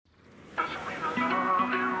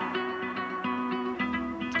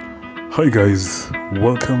Hi guys,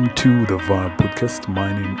 welcome to the Vibe Podcast.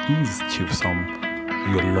 My name is Chief Sam,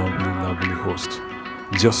 your lovely host.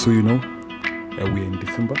 Just so you know, we're in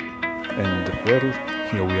December, and well,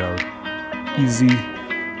 here we are. Easy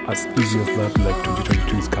as that, like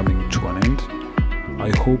 2022 is coming to an end. I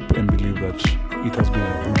hope and believe that it has been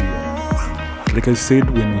a good year. Like I said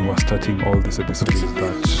when we were starting all these episodes,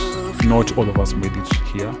 that not all of us made it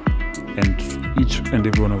here, and each and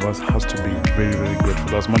every one of us has to be very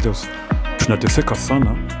grateful. As much as tunateseka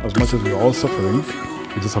sana, as much as we are all suffering,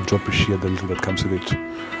 we just have to appreciate the little that comes with it.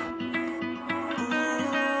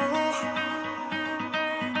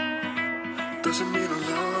 Doesn't mean I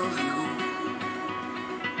love you.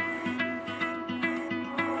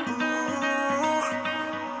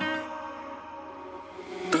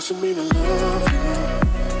 Doesn't mean I love you.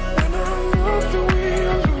 And I love the way I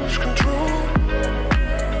lose control.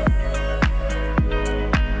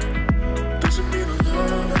 Doesn't mean I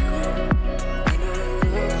love you. And I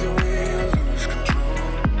love the way I lose control.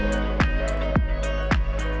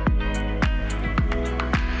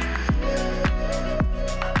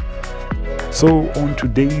 So on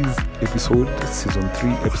today's episode, season 3,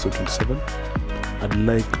 episode 27, I'd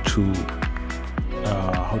like to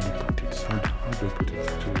how do I put it?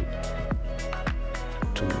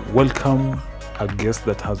 To welcome a guest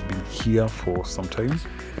that has been here for some time.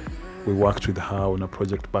 We worked with her on a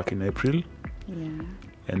project back in April. Yeah.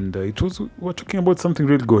 And we're talking about something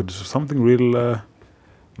real good, something real,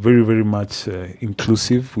 very much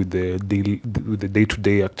inclusive with the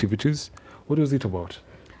day-to-day activities. What was it about?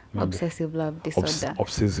 Obsessive love disorder.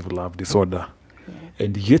 Obsessive love disorder. Yeah.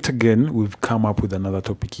 And yet again, we've come up with another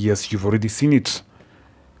topic. Yes, you've already seen it.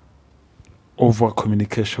 Over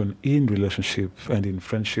communication in relationship and in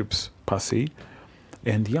friendships per se.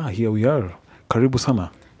 And yeah, here we are. Karibu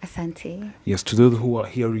sana. Asante. Yes, to those who are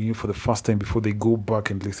hearing you for the first time before they go back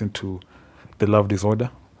and listen to the love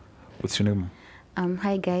disorder. What's your name?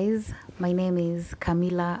 Hi guys, my name is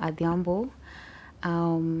Camila Adhiambo.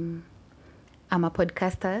 I'm a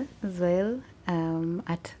podcaster as well.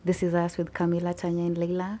 At This Is Us with Camila, Tanya, and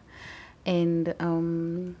Leila, and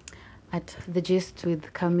at The Gist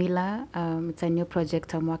with Camila. It's a new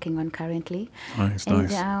project I'm working on currently. Nice.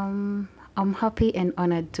 I'm happy and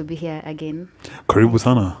honored to be here again. Karibu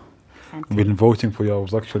sana. Asante. I've been vouching for you. I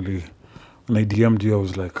was actually, when I DM'd you, I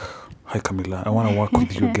was like, hi Camila, I want to work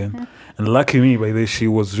with you again. And lucky me, by the way, she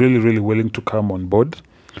was really willing to come on board,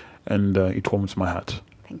 and it warms my heart.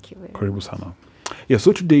 Thank you very Karibu much. sana. Yeah,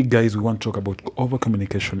 so today, guys, we want to talk about over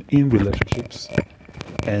communication in relationships,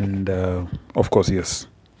 and of course, yes,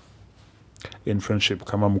 in friendship.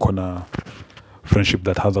 Kama mkona friendship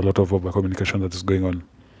that has a lot of over communication that is going on.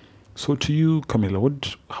 So to you,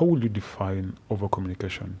 Camila, how would you define over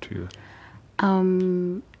communication to you?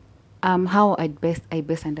 How I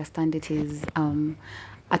best understand it is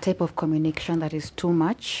a type of communication that is too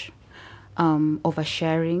much,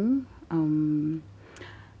 oversharing,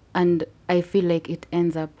 and I feel like it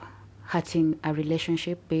ends up hurting a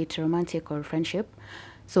relationship, be it romantic or friendship.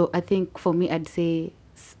 So I think for me, I'd say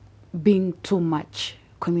being too much,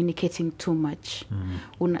 communicating too much.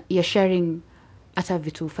 You're sharing hata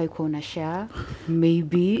vitu ufai kuwa una share,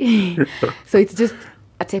 maybe. So it's just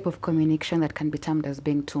a type of communication that can be termed as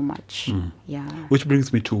being too much. Yeah. Which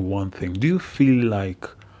brings me to one thing. Do you feel like,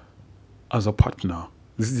 as a partner,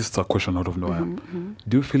 this is just a question out of nowhere,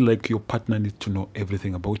 do you feel like your partner needs to know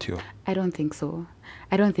everything about you? I don't think so.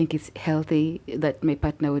 I don't think it's healthy that my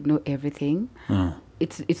partner would know everything.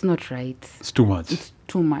 It's not right. It's too much. It's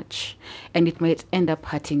too much. And it might end up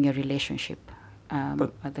hurting your relationship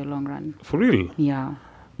at the long run. For real? Yeah.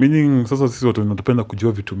 Meaning, sasa sisi watu tunapenda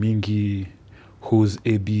kujua vitu mingi, who's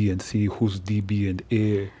A, B, and C, who's D, B, and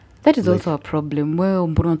A. That is also a problem. Well,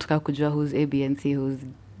 mbona unataka kujua who's A, B, and C, who's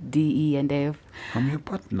D, E, and F. I'm your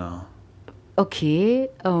partner. Okay.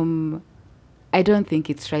 I don't think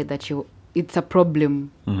it's right that it's a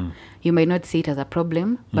problem. You might not see it as a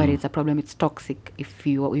problem, but it's a problem. It's toxic if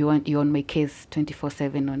you're on my case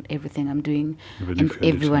 24/7 on everything I'm doing and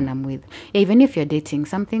everyone I'm with. Yeah, even if you're dating,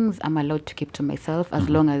 some things I'm allowed to keep to myself as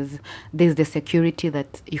long as there's the security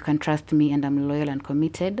that you can trust me and I'm loyal and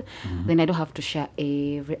committed. Then I don't have to share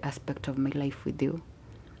every aspect of my life with you.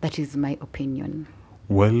 That is my opinion.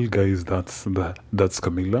 Well, guys, that's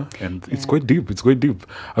Camila, and it's quite deep.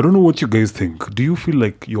 I don't know what you guys think. Do you feel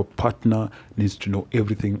like your partner needs to know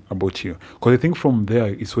everything about you? Because I think from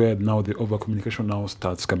there is where now the over communication now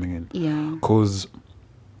starts coming in. Yeah. Because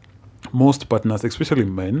most partners, especially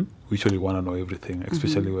men, usually want to know everything,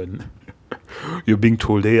 especially when you're being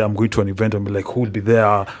told, hey, I'm going to an event, and be like, who will be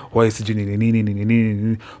there? Why is it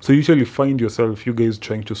nini? So you usually find yourself, you guys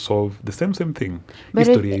trying to solve the same thing. But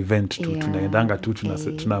History event tu yeah, tunaendanga tu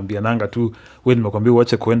tunaambiananga tu we nimekwambia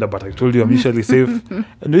uache kuenda, but I told you I'm usually safe,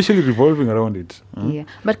 and usually revolving around it. Yeah,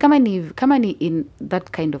 but kama ni in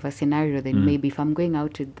that kind of a scenario, then maybe if I'm going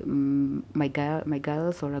out with my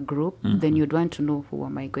girls or a group, then you'd want to know who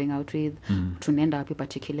am I going out with, tunaenda wapi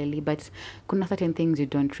particularly. But kuna certain things you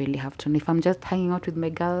don't really have to know. If I'm just hanging out with my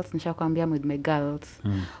girls, nishakwambia I'm with my girls,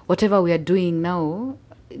 whatever we are doing now,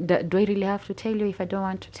 do I really have to tell you if I don't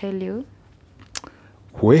want to tell you?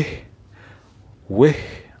 We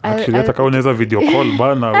actually hata kama unaweza video call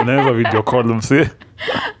bana, unaweza video call mse.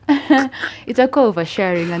 Itakuwa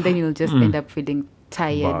oversharing, and then you'll just end up feeling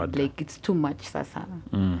tired. Bad. Like it's too much sasa.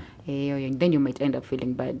 Then you might end up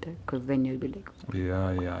feeling bad, because then you'll be like,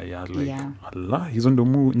 Yeah, like Yeah. Allah, hizo ndo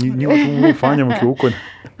ni watu mufanya mkiwa huko.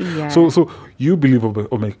 yeah. So you believe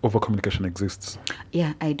over communication exists?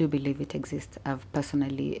 Yeah, I do believe it exists. I've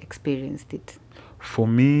personally experienced it. For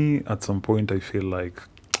me, at some point I feel like,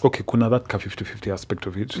 okay, kuna that 50-50 aspect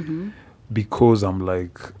of it, because I'm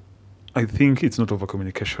like, I think it's not over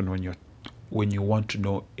communication when you want to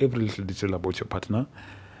know every little detail about your partner,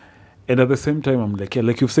 and at the same time I'm like, yeah,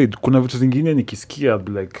 like you've said, kuna vitu zingine nikisikia, I'd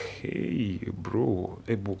be like, hey bro,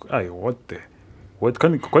 what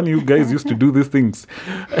can you guys used to do these things?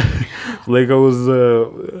 Like I was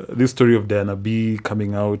this story of Diana B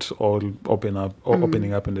coming out, all opening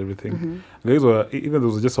up and everything. Guys were, even there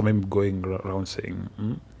was just some meme going around saying,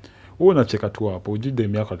 unacheka tu hapo, ujui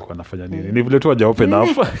dem yako alikuwa anafanya nini, ni vile tu haja open up.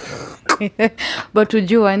 But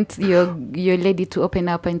would you want your lady to open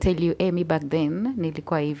up and tell you, hey, me back then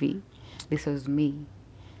nilikuwa hivi, this was me,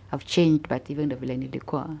 I've changed, but even the vile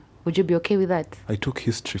nilikuwa? Would you be okay with that? I took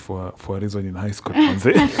history for a reason in high school,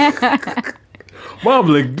 manze. Mom,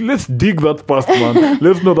 like, let's dig that past, man.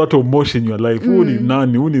 Let's know that emotion in your life. Who ni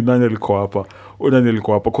nani alikuwa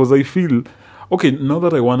hapa? Because I feel, okay, now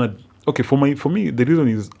that I wanna, okay, for me, the reason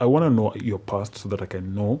is I wanna know your past so that I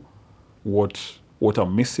can know what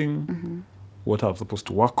I'm missing, what I'm supposed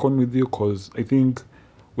to work on with you. Because I think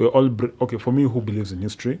we're all okay. For me, who believes in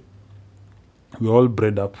history, we're all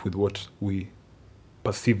bred up with what we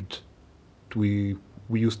perceived we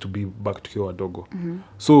used to be back tukiwa wadogo.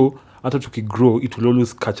 So hata tukigrow, it will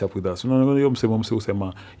always catch up with us. Hiyo msemo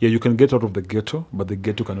usema, yeah, you can get out of the ghetto, but the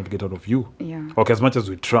ghetto cannot get out of you. Yeah. Okay, as much as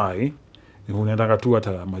we try, unaendanga tu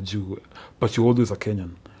hata majuu, but you're always a Kenyan.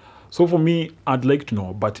 So for me, I'd like to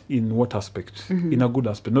know, but in what aspect? In a good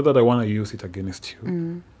aspect. Not that I want to use it against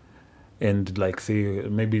you. And like say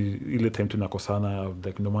maybe ile time tunakosana,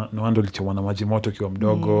 like no wonder ulichomwa na maji moto kiwa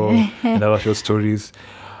mdogo, and other short stories.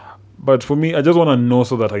 But for me, I just want to know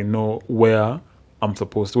so that I know where I'm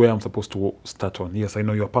supposed to start on. Yes, I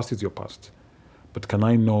know your past is your past, but can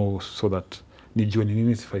I know so that nijue ni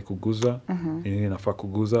nini sifai kuguza, ni nini nafaa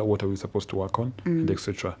kuguza, what are we supposed to work on, and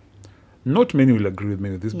etc. Not many will agree with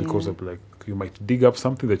me with this because of like, you might dig up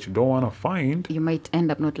something that you don't want to find. You might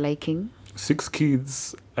end up not liking. 6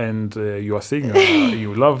 kids, and you are saying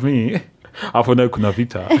you love me. After now, kuna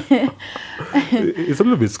vita. It's a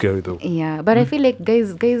little bit scary though. Yeah, but I feel like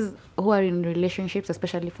guys who are in relationships,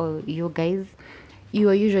 especially for you guys, you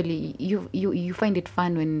are usually you find it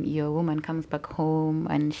fun when your woman comes back home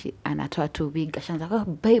and she anatoa too big. She's like, oh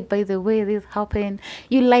babe, by the way, this happened.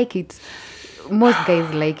 You like it. Most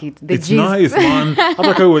guys like it. It's nice, man.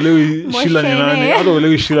 Hata kama uelewi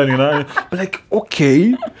shila ni nani. But like,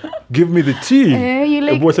 okay, give me the tea. You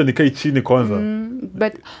like, wacha nikai chini kwanza.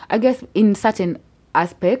 But I guess in certain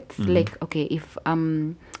aspects, like, okay, if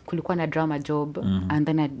kulikuwa na drama job, and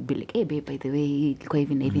then I'd be like, hey babe, by the way, ilikuwa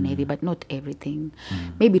hivi na hivi, but not everything.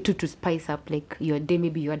 Maybe to spice up like your day.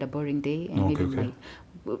 Maybe you had a boring day, and maybe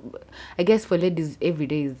I guess for ladies every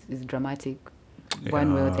day is dramatic,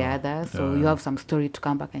 one way or the other. So you have some story to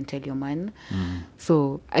come back and tell your man.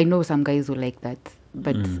 So I know some guys who like that.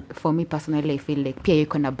 But for me personally, I feel like pia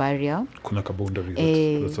yuko na barrier. Kuna ka boundary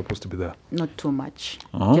that's supposed to be there. Not too much.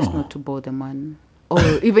 Just not to bore the man. Or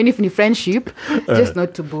even if in friendship, just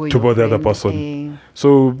not to bore the other person.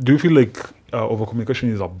 So do you feel like over communication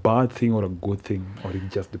is a bad thing or a good thing, or it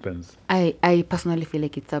just depends? I personally feel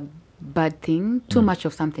like it's a bad thing. Too much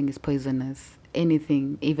of something is poisonous.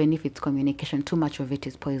 Anything, even if it's communication, too much of it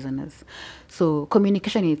is poisonous. So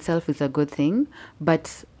communication in itself is a good thing,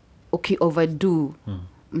 but okay, overdo,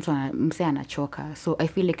 mse anachoka. So I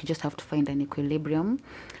feel like you just have to find an equilibrium,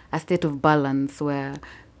 a state of balance where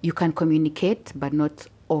you can communicate but not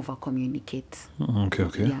over communicate. Okay.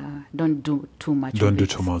 Yeah, don't do too much. Don't do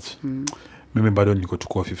too much. Mimi bado niko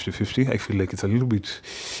tukua 50-50. I feel like it's a little bit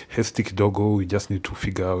hasty kidogo. We just need to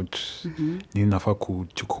figure out nini nafaa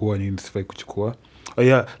kuchukua, nini sifai kuchukua.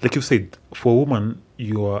 Yeah, like you said, for a woman,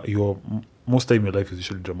 your most time your life is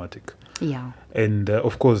usually dramatic. Yeah. And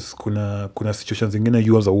of course, kuna situations zingine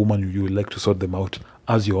you as a woman, you would like to sort them out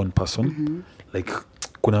as your own person. Like,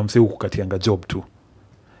 kuna msee kukatianga job too.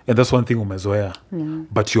 And that's one thing umezoea.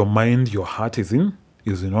 But your mind, your heart is in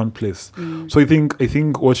one place. So I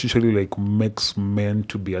think what usually like makes men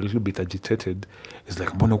to be a little bit agitated is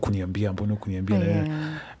like, mbona kuniambia.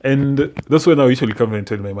 And that's when I usually come and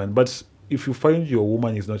tell my man. But if you find your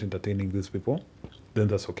woman is not entertaining these people, then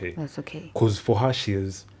that's okay. That's okay. Because for her, she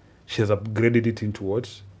has upgraded it into what?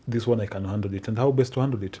 This one I can handle it. And how best to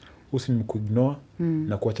handle it? Usi kuignore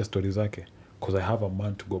na kuacha story zake. Because I have a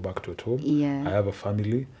man to go back to at home. Yeah. I have a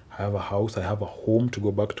family. I have a house. I have a home to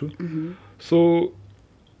go back to. So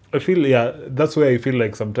I feel, that's where I feel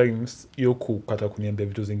like sometimes yo kukata kuniambia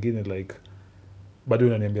vitu zingine like bado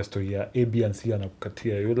unaniambia story ya A, B and C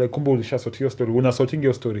anakukatia. You're like, kumbe ulishasort your story. Unasorting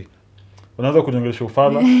your story. Unaanza kuniongelesha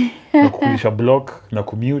ufala na kukulisha block na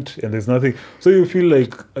commute and there's nothing. So I feel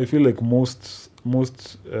like most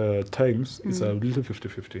times it's a little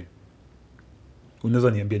 50-50.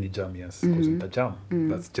 Unaweza niambia ni jam, yes, because nita jam.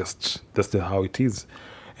 That's how it is.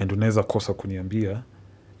 And unaweza kosa kuniambia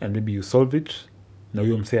and maybe you solve it na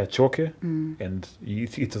huyo msee achoke and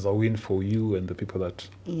it is a win for you and the people that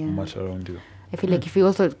much around you. I feel like if you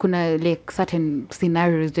also kuna like certain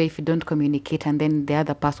scenarios where if you don't communicate and then the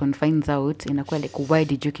other person finds out inakuwa like, why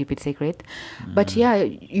did you keep it secret? But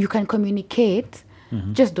you can communicate.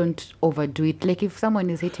 Just don't overdo it. Like if someone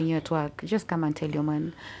is hitting you at work, just come and tell your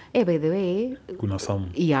man, hey, by the way, kuna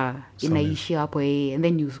some inaishi hapo and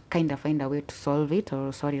then you kind of find a way to solve it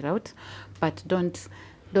or sort it out. But don't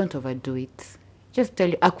overdo it. Just tell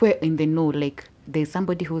you, akwe in the know, like there's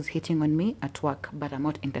somebody who's hitting on me at work, but I'm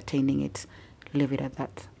not entertaining it. Leave it at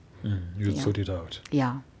that. You'll sort it out.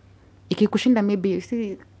 Yeah. Ikikushinda maybe,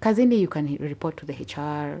 see, kazini you can report to the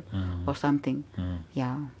HR or something.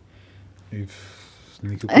 Yeah. If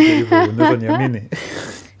nikikuja hivyo unaweza niamini.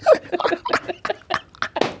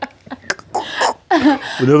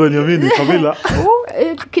 Unaweza niamini Camila?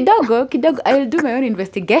 Kidogo, I'll do my own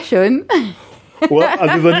investigation. Well,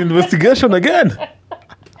 as an investigation again.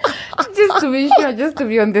 Just to be sure, just to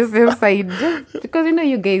be on the safe side. Just because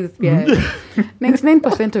you guys,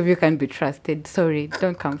 99% of you can be trusted. Sorry,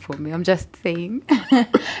 don't come for me. I'm just saying.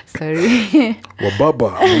 Sorry.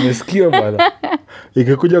 Wababa, umesikia bana.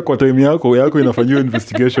 Ikikuja kwa time yako inafanyiwa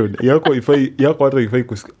investigation. Yako hata ifai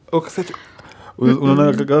kusikia. Okay,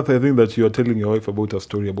 I think that you are telling your wife about a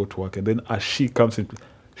story about work and then as she comes in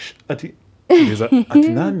ati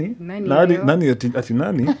nani?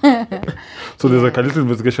 So there's like a little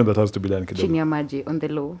investigation that has to be done kidogo. Chini ya maji on the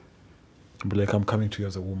low. But like I'm coming to you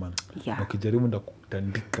as a woman. Yeah. Na kijaribu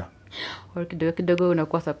ndakutandika. Or kidogo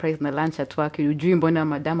unakuwa surprised na lunch at work. Ujui mbona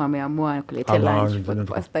madam ameamua kuletea lunch for the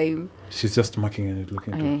first time. She's just marking and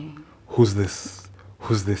looking to who's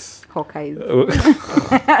this? Hawkeyes.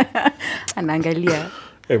 Anaangalia.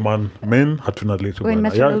 Hey man, men hatuna letu bana.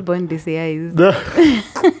 Natural born DCIs.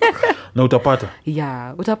 Na utapata?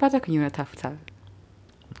 Yeah, utapata kwenye unatafuta.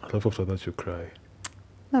 After that you cry.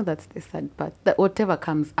 No, that's the sad part. That whatever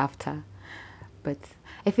comes after. But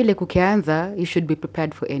I feel like ukianza, you should be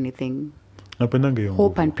prepared for anything. Napendanga hiyo.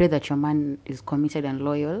 Hope and pray that your man is committed and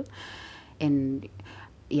loyal. And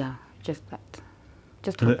just that.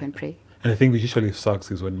 Just hope and pray. And I think what usually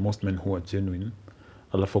sucks is when most men who are genuine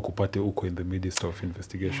alafu kupate uko in the midst of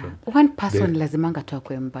investigation. One person lazimanga tu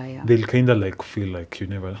akwe mbaya. They'll kind of like feel like you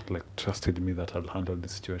never like trusted me that I'll handle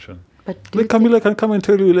this situation. But like Camila can come and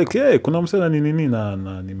tell you like, hey, kuna msana nini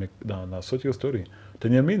na sort your story.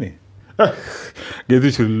 Taniamini? Guys,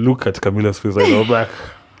 you should look at Camila's face right now back.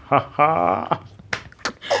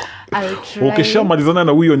 I'll try. Ukishamalizana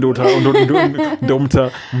na huyo ndio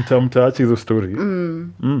mtaacha hizo story.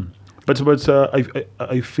 But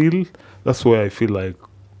I feel that's why I feel like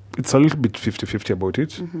it's a little bit 50-50 about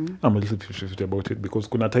it. I'm a little 50-50 about it because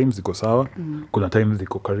kuna times ziko sawa, kuna times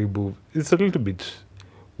ziko karibu. It's a little bit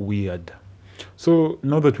weird. So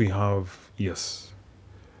now that we have,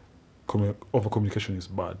 over communication is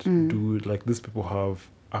bad. Do like these people have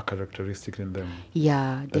a characteristic in them?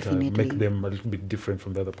 Yeah, definitely. That make them a little bit different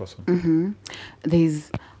from the other person.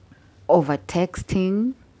 There's over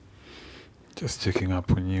texting. Just checking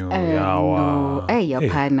up on you. No.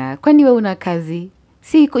 Hapana. Kwani wewe una kazi?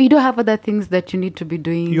 See, you don't have other things that you need to be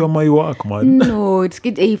doing. You're my work, man. No, it's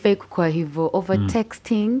good if kwa hivyo. Over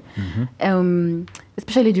texting,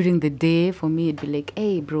 especially during the day, for me, it'd be like,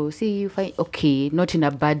 hey, bro, see, you find, okay, not in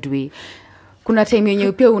a bad way. kuna time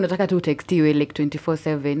yenye pia unataka tu textiwe like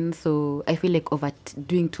 24/7, so I feel like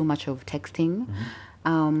doing too much of texting,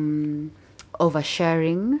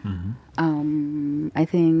 oversharing, I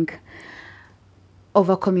think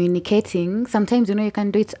over communicating. Sometimes you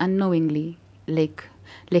can do it unknowingly, like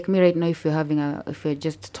me right now. If you're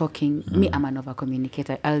just talking, me, I'm an over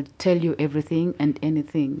communicator. I'll tell you everything and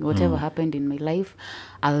anything, whatever happened in my life,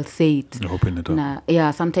 I'll say it. Open it up.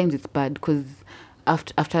 Yeah, sometimes it's bad because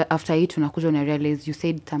after it unakuja una realize you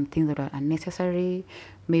said some things that are unnecessary,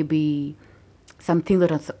 maybe some things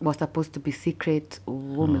that was supposed to be secret,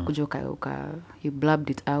 umekuja you blabbed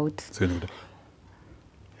it out. Damn.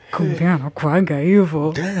 Oh my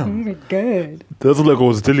God. That's like I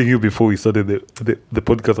was telling you before we started the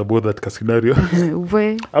podcast about that scenario.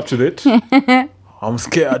 Up to date. I'm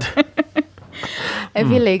scared. I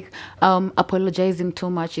feel like apologizing too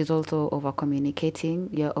much is also over communicating.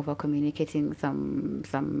 You're over communicating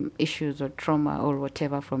some issues or trauma or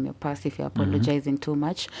whatever from your past if you're apologizing too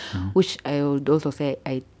much, which I would also say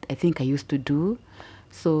I think I used to do.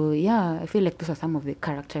 So yeah, I feel like those are some of the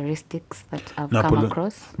characteristics that I've come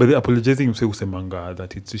across. But the apologizing, you say usemanga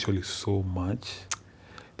that it's usually so much,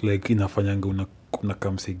 like inafanyanga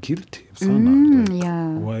unakam say guilty sana.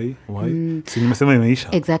 Yeah. Why? Si nimesema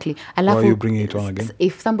imeisha. Exactly. Why are you bringing it on again?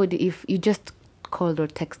 If you just called or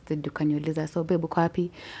texted, ukaniuliza, so babe, uko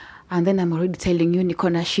happy? And then I'm already telling you, niko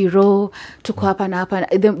na shiro, tuko hapa na hapa.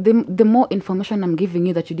 The more information I'm giving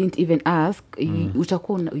you that you didn't even ask,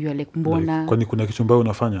 utakuwa you are like, mbona? Kwani kuna kitu mbaya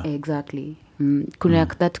unafanya? Exactly. Kuna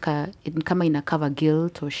that kama ina cover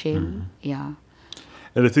guilt or shame. Yeah.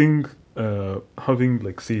 And I think having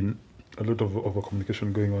like seen a lot of over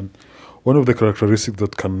communication going on, one of the characteristics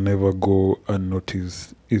that can never go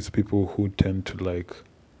unnoticed is people who tend to like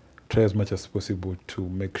try as much as possible to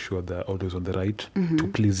make sure they're always on the right to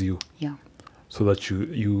please you. Yeah. So that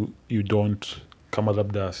you don't kama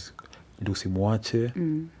labda ndio usimwache.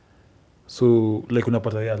 So like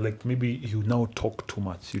unapata like maybe you now talk too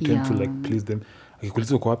much. You tend to like please them.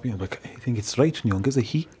 Akikuuliza uko wapi? I'm like, I think it's right niongeze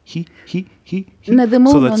he. Na the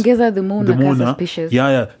more unaongeza the more unakaa suspicious.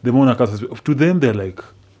 Yeah, the more unakaa suspicious. To them they're like,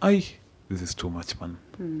 this is too much, man.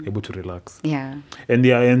 Able to relax. Yeah. And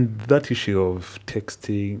that issue of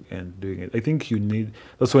texting and doing it, I think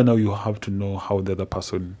that's why now you have to know how the other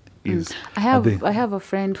person is. I have a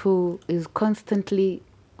friend who is constantly,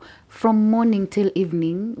 from morning till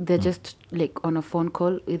evening, they're just like on a phone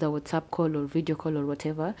call, either WhatsApp call or video call or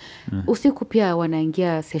whatever. Usiku pia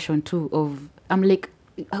wanaingia session 2 of, I'm like,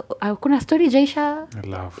 kuna story Jaisha? I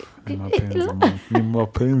love. Ni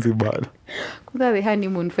mapenzi bad. Kuna the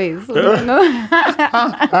honeymoon phase.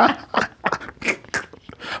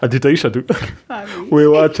 Atitaisha tu. We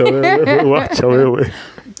wacha wewe.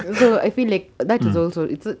 So I feel like that is also,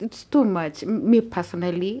 it's too much. Me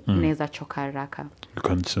personally, neza choka haraka. You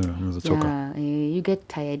can neza choka. Yeah, you get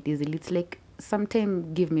tired easily. It's like, sometimes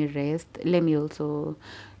give me rest. Let me also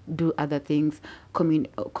do other things,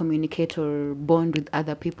 communicate or bond with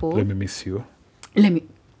other people. Let me miss you.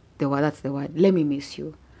 That's the word. Let me miss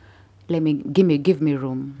you. Give me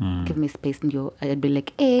room. Give me space. I'd be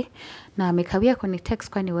like, na mekawia kwenye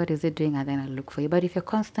text, kwani what is it doing? And then I'll look for you. But if you're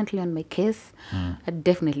constantly on my case, I'd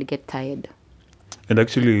definitely get tired. And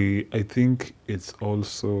actually, I think it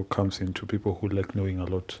also comes into people who like knowing a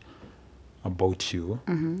lot about you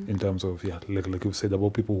in terms of, like you said,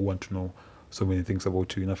 about people who want to know so many things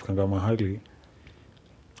about you. Inafikanga mahali,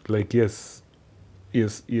 like, yes,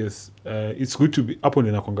 it's good to be hapo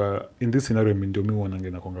ninakwanga in this scenario ndio mimi wanange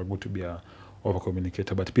nakwanga good to be a over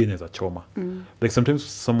communicator, but pia inaweza choma. Like sometimes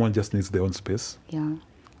someone just needs their own space. Yeah.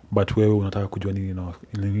 But wewe unataka kujua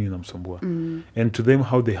nini inamsumbua. And to them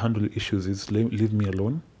how they handle issues is leave me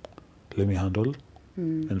alone, let me handle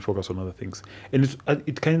and focus on other things. And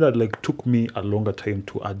it kind of like took me a longer time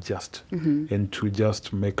to adjust and to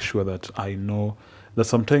just make sure that I know that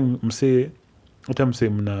sometimes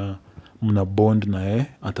mna bond na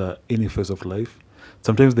at any phase of life.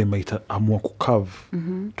 Sometimes they might amua kucarve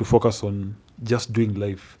to focus on just doing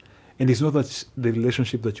life. And it's not that the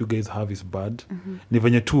relationship that you guys have is bad. Ni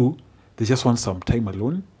venye tu, they just want some time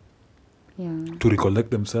alone to recollect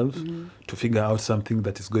themselves, to figure out something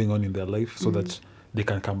that is going on in their life so that they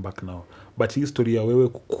can come back now. But hii story ya wewe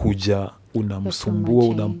kukuja, unamsumbua,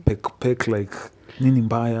 unampek like nini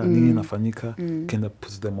mbaya, nini nafanyika, kind of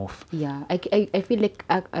puts them off. Yeah, I feel like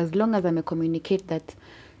as long as I communicate that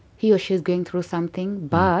he or she is going through something,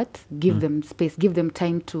 but give them space, give them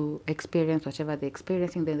time to experience whatever they're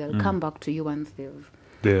experiencing, then they'll come back to you once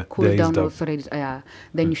they've cooled down or sorry,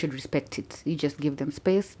 then you should respect it. You just give them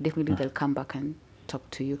space, definitely they'll come back and talk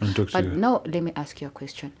to you. But now let me ask you a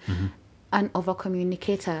question. An over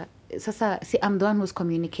communicator, sasa, see, I'm the one who's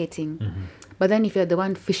communicating. But then if you're the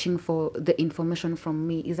one fishing for the information from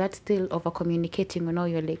me, is that still over communicating? You know,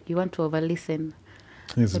 you're like, you want to over listen.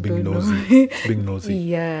 It's I being don't know. nosy. It's being nosy.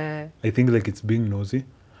 Yeah. I think like it's being nosy,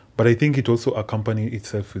 but I think it also accompanies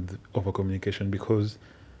itself with over communication, because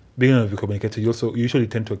being an over communicator, you also usually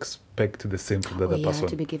tend to expect the same from the other person.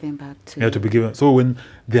 To be given back to. Yeah, to be given. So when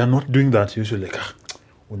they are not doing that, usually like,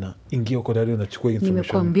 una ingia uko ndani unachukua information.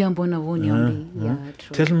 Nimekuambia mbona uniombi. Yeah,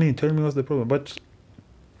 true. Tell me what's the problem. But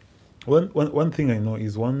one thing I know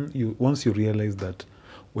is once you realize that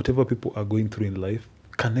whatever people are going through in life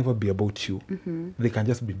can never be about you. They can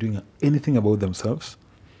just be doing anything about themselves,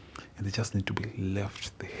 and they just need to be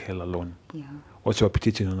left the hell alone. Yeah. Wacha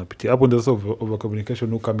wapitie chini wanapitia. Hapo ndio over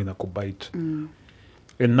communication come in kubite.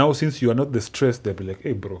 And now since you are not the stress, they'll be like,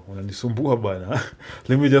 hey bro, unanisumbua bana.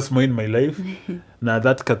 Let me just mind my life. Now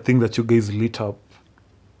that thing that you guys lit up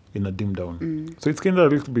in a dim down. So it's kind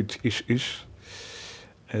of a little bit ish.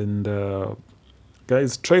 And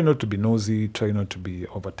guys, try not to be nosy, try not to be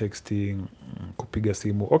over texting, kupiga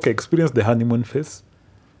simu. Okay, experience the honeymoon phase.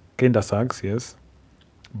 Kinda sucks, yes.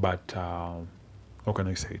 But how can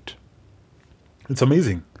I say it? It's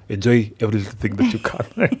amazing. Enjoy every little thing that you can.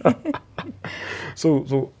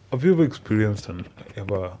 So have you ever experienced an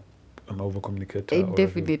over communicator? I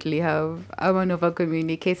definitely have. I'm an over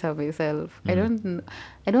communicator myself. I don't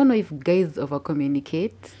know if guys over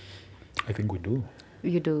communicate. I think we do.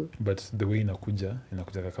 You do. But the way inakuja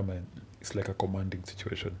kama it's like a commanding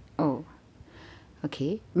situation. Oh.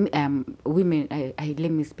 Okay. Women, I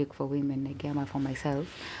let me speak for women again, for myself.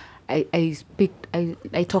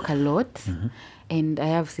 I talk a lot, and I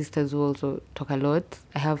have sisters who also talk a lot.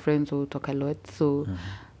 I have friends who talk a lot. So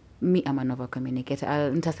me, I'm an over communicator.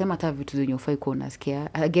 Nitasema hata vitu zenye ufai kuwa unasikia.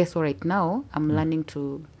 I guess right now I'm learning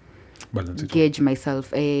to gauge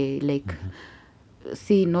myself.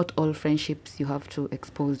 See, not all friendships you have to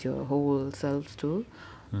expose your whole selves to.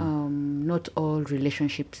 Not all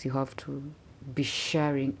relationships you have to be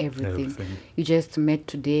sharing everything. You just met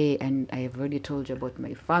today and I have already told you about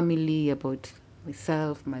my family, about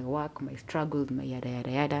myself, my work, my struggles, my yada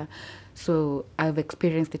yada yada. So I've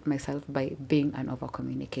experienced it myself by being an over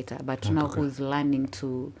communicator, but now who's learning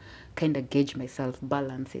to kind of gauge myself,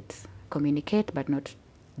 balance it, communicate but not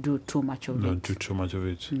do too much of it. Not do too much of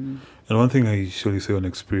it. And one thing I usually say on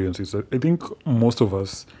experience is that I think most of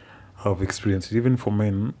us have experienced it. Even for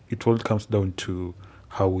men, it all comes down to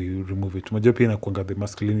how we remove it. The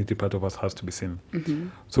masculinity part of us has to be seen.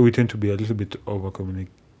 So we tend to be a little bit over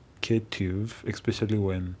communicative, especially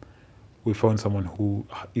when we found someone who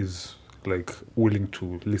is like willing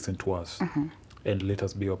to listen to us and let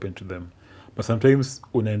us be open to them. But sometimes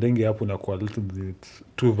unaendenge hapo unakuwa a little bit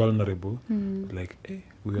too vulnerable. Like,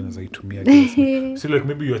 wewe unaweza itumia against me. See, like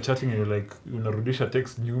maybe you're chatting and you're like, unarudisha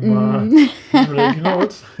text nyuma. You're like, you know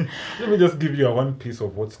what? Let me just give you a one piece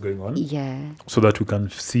of what's going on. Yeah. So that we can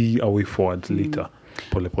see a way forward later.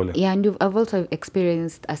 Pole pole. Yeah, and I've also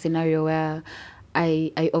experienced a scenario where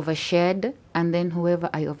I overshared, and then whoever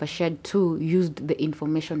I overshared to used the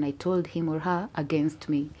information I told him or her against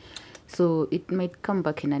me. So it might come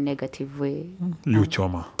back in a negative way. You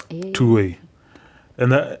choma. Two-way.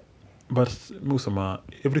 And but Musama,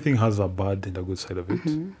 everything has a bad and a good side of it.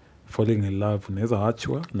 Falling in love, unaweza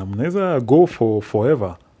achwa, na mnaweza go for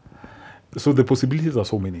forever. So the possibilities are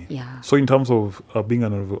so many. Yeah. So in terms of being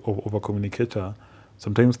an over communicator,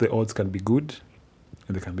 sometimes the odds can be good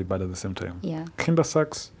and they can be bad at the same time. Yeah. Kinda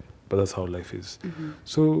sucks, but that's how life is.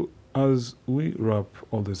 So as we wrap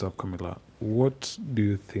all this up, Camila, what do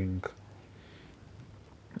you think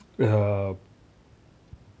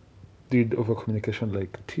did over communication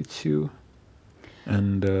like teach you,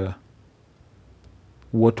 and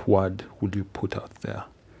what word would you put out there?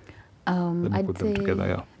 Let me I'd put them say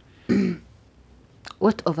together. Yeah.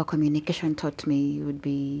 what over communication taught me would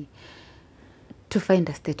be to find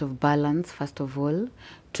a state of balance, first of all,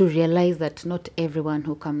 to realize that not everyone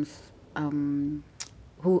who comes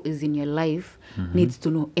who is in your life needs to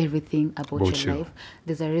know everything about your life.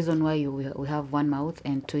 There's a reason why we have one mouth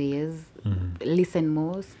and 2 ears. Listen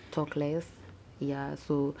more, talk less. Yeah,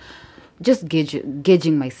 so just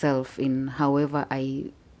gauging myself in whoever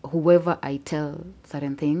I tell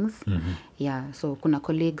certain things. Yeah, so kuna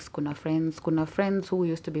colleagues, kuna friends who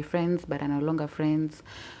used to be friends but are no longer friends.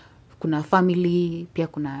 Kuna family, pia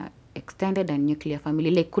kuna extended and nuclear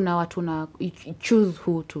family. Like kuna watu you choose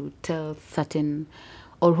who to tell certain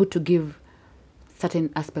or who to give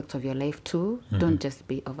certain aspects of your life to. Don't just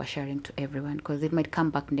be oversharing to everyone because it might come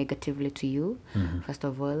back negatively to you, first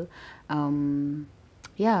of all.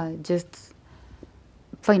 Yeah, just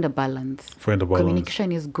find a balance.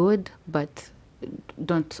 Communication is good, but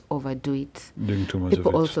don't overdo it. Doing too much People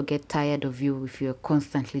of it. also get tired of you if you're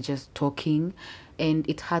constantly just talking, and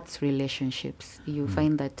it hurts relationships. You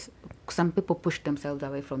find that some people push themselves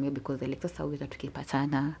away from you because they're like, sasa huyu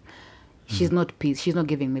tukipatana, she's not peace. She's not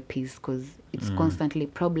giving me peace because it's constantly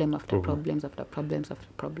problem after problems after problems after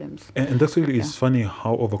problems. And that's really, it's funny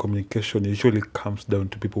how over-communication usually comes down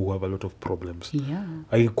to people who have a lot of problems. Yeah.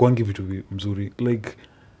 Haikuangi vitu mzuri. Like,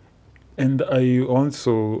 and I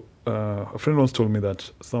also, a friend once told me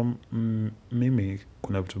that mimi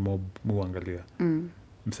kuna vitu muangalia.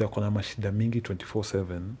 Msa kuna mashida mingi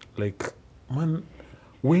 24/7. Like, man,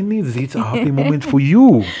 when is it a happy moment for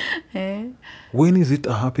you? When is it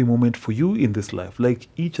a happy moment for you in this life? Like,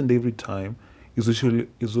 each and every time is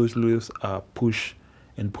always a push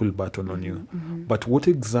and pull button on you. But what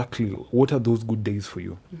are those good days for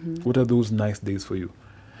you? What are those nice days for you?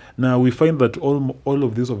 Now, we find that all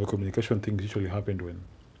of these over communication things usually happen when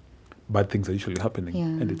bad things are usually happening,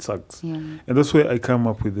 and it sucks. Yeah. And that's where I come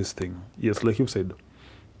up with this thing. Yes, like you said,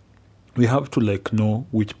 we have to like know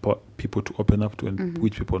which people to open up to and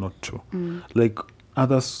which people not to. Like,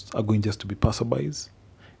 others are going just to be passerbys,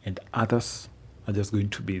 and others are just going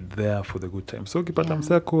to be there for the good time. So ukipata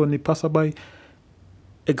msako ni passerby,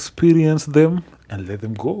 experience them and let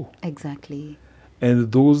them go. Exactly.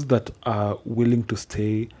 And those that are willing to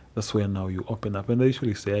stay, that's where now you open up. And I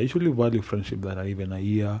usually value friendship that are even a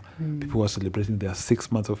year. People who are celebrating their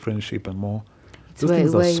 6 months of friendship and more. It's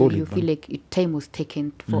where you feel like time was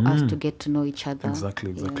taken for us to get to know each other.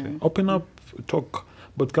 Exactly. Yeah. Open up, talk.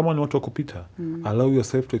 But kama ni watu wa kupita, allow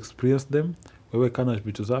yourself to experience them. Wewe kana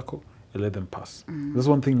vitu zako, and let them pass. That's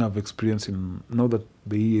one thing I've experienced now that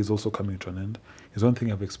the year is also coming to an end. Is one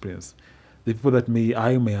thing I've experienced. The people that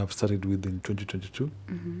I may have started with in 2022,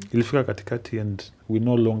 ilifika katikati and we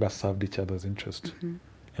no longer served each other's interest.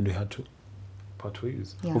 And we had to part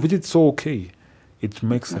ways. Yeah. Of which it's so okay. It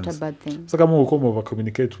makes sense. Not a bad thing. Sasa kama uko over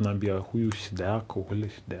communicate unaambia huyu shida yako, hule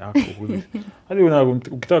shida yako, hule. Hadi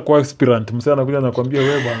ukitaka kuwa aspirant, msee anakuja anakuambia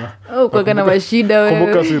wewe bwana. Kwa kana mashida wewe.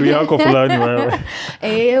 Kumbuka siri yako fulani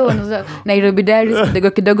wewe. Unaweza Nairobi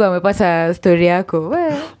Diaries kidogo amepata story yako.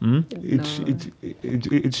 Wewe.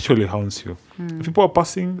 It surely haunts you. If people are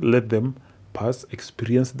passing, let them pass,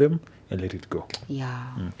 experience them, and let it go.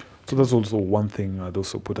 Yeah. So that's also one thing I'd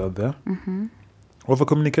also put out there. Over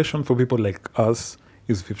communication for people like us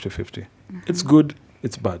is 50-50. It's good,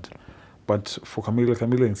 it's bad. But for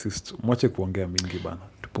Camila insists, mwache kuongea mingi bana.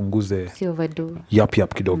 Tupunguze. Si overdo.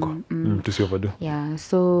 Yap kidogo. Tusi overdo. Yeah,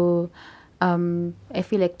 so I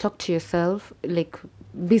feel like talk to yourself, like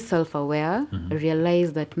be self-aware,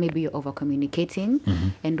 realize that maybe you're over-communicating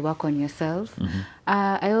and work on yourself.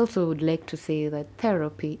 I also would like to say that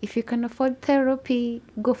therapy, if you can afford therapy,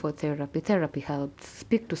 go for therapy. Therapy helps.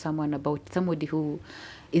 Speak to somebody who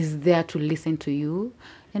is there to listen to you.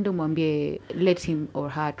 And let him or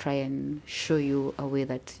her try and show you a way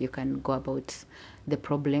that you can go about the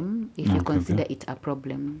problem if you consider it a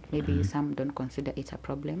problem. Maybe some don't consider it a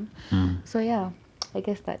problem. So yeah, I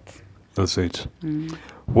guess that's it.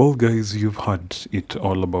 Well, guys, you've heard it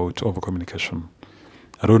all about over-communication.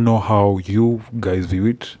 I don't know how you guys view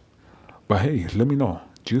it, but hey, let me know.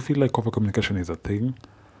 Do you feel like over-communication is a thing?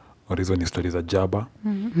 Or is when studies a jabber?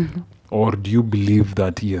 Or do you believe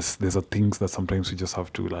that, yes, there's a things that sometimes you just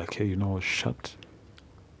have to like, hey, shut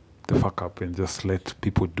the fuck up and just let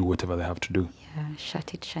people do whatever they have to do? Yeah,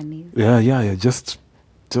 shut it, Shanice. Yeah.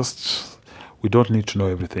 Just we don't need to know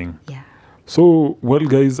everything. Yeah. So, well,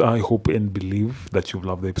 guys, I hope and believe that you've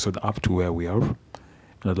loved the episode up to where we are.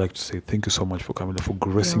 And I'd like to say thank you so much for coming for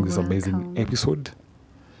gracing this amazing episode.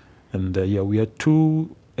 And we are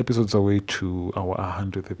 2 episodes away to our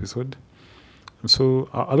 100th episode. And so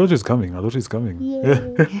a lot is coming. A lot is coming.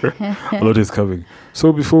 A lot is coming.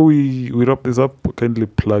 So before we wrap this up, kindly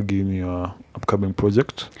plug in your upcoming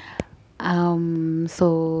project.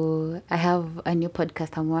 So I have a new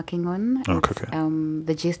podcast I'm working on. Okay.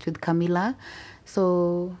 The Gist with Camila.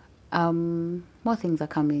 So more things are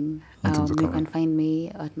coming. You can find me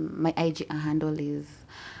at my IG handle is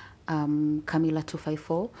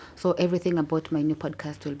Camila254. So everything about my new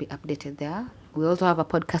podcast will be updated there. We also have a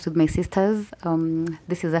podcast with my sisters.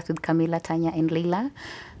 This is us with Camila, Tanya, and Leila.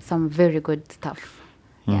 Some very good stuff.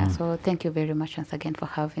 Yeah, so thank you very much once again for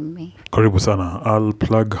having me. Karibu sana. I'll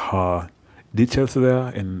plug her details there,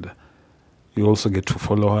 and you also get to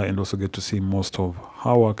follow her and also get to see most of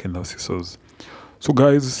her work and her sisters. So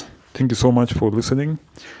guys, thank you so much for listening.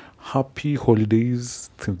 Happy holidays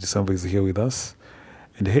since December is here with us.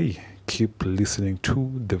 And hey, keep listening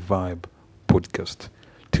to The Vibe Podcast.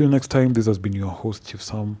 Till next time, this has been your host, Chief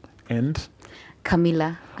Sam, and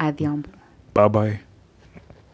Camila Adhiambo. Bye-bye.